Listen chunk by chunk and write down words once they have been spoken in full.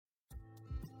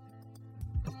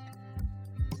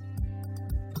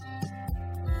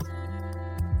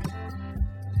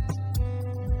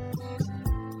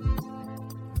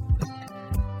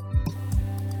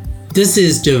This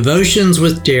is Devotions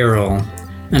with Daryl,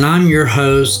 and I'm your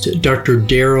host, Dr.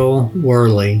 Daryl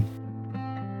Worley.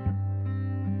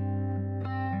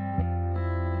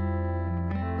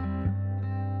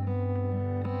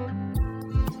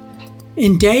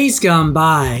 In days gone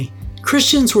by,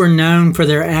 Christians were known for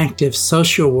their active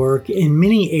social work in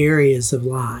many areas of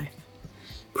life.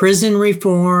 Prison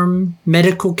reform,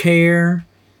 medical care,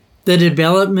 the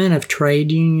development of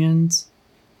trade unions,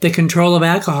 the control of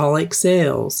alcoholic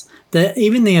sales,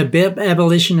 even the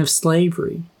abolition of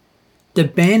slavery, the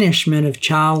banishment of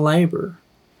child labor,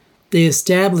 the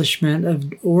establishment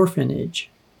of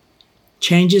orphanage,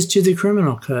 changes to the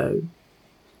criminal code,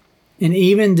 and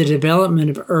even the development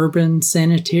of urban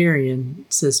sanitarian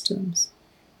systems.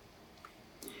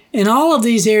 In all of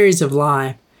these areas of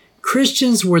life,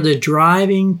 Christians were the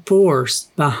driving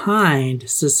force behind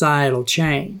societal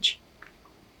change.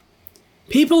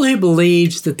 People who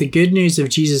believed that the good news of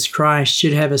Jesus Christ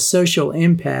should have a social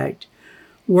impact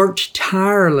worked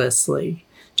tirelessly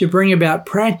to bring about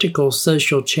practical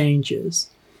social changes.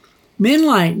 Men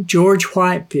like George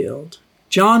Whitefield,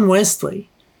 John Wesley,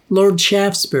 Lord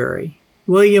Shaftesbury,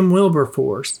 William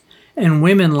Wilberforce, and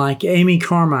women like Amy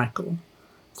Carmichael,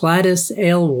 Gladys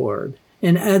Aylward,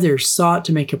 and others sought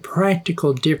to make a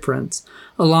practical difference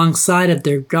alongside of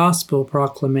their gospel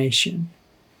proclamation.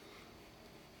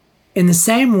 In the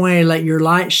same way, let your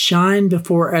light shine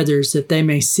before others that they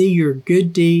may see your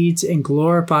good deeds and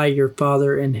glorify your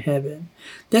Father in heaven.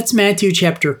 That's Matthew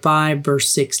chapter 5, verse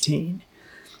 16.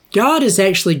 God has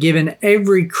actually given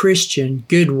every Christian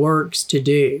good works to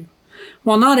do.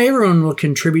 While not everyone will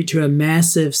contribute to a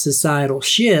massive societal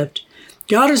shift,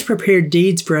 God has prepared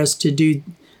deeds for us to do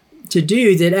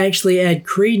that actually add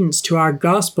credence to our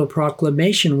gospel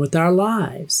proclamation with our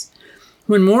lives.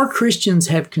 When more Christians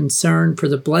have concern for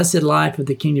the blessed life of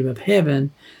the kingdom of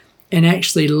heaven and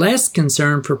actually less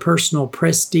concern for personal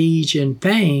prestige and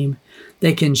fame,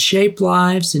 they can shape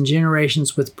lives and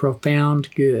generations with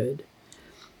profound good.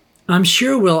 I'm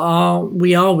sure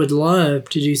we all would love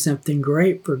to do something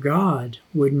great for God,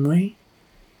 wouldn't we?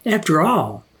 After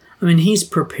all, He's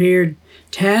prepared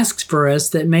tasks for us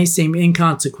that may seem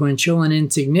inconsequential and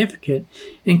insignificant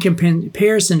in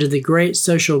comparison to the great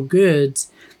social goods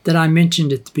that I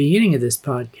mentioned at the beginning of this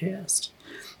podcast.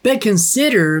 But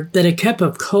consider that a cup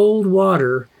of cold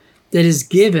water that is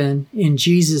given in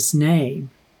Jesus'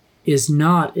 name is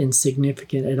not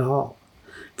insignificant at all.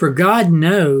 For God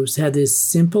knows how this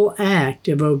simple act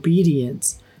of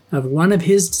obedience of one of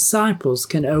His disciples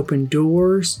can open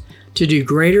doors to do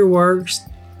greater works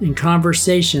and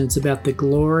conversations about the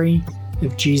glory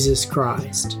of Jesus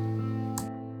Christ.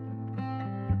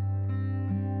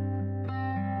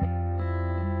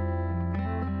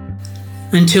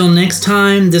 Until next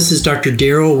time, this is Dr.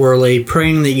 Daryl Worley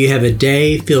praying that you have a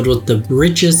day filled with the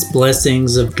richest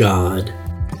blessings of God.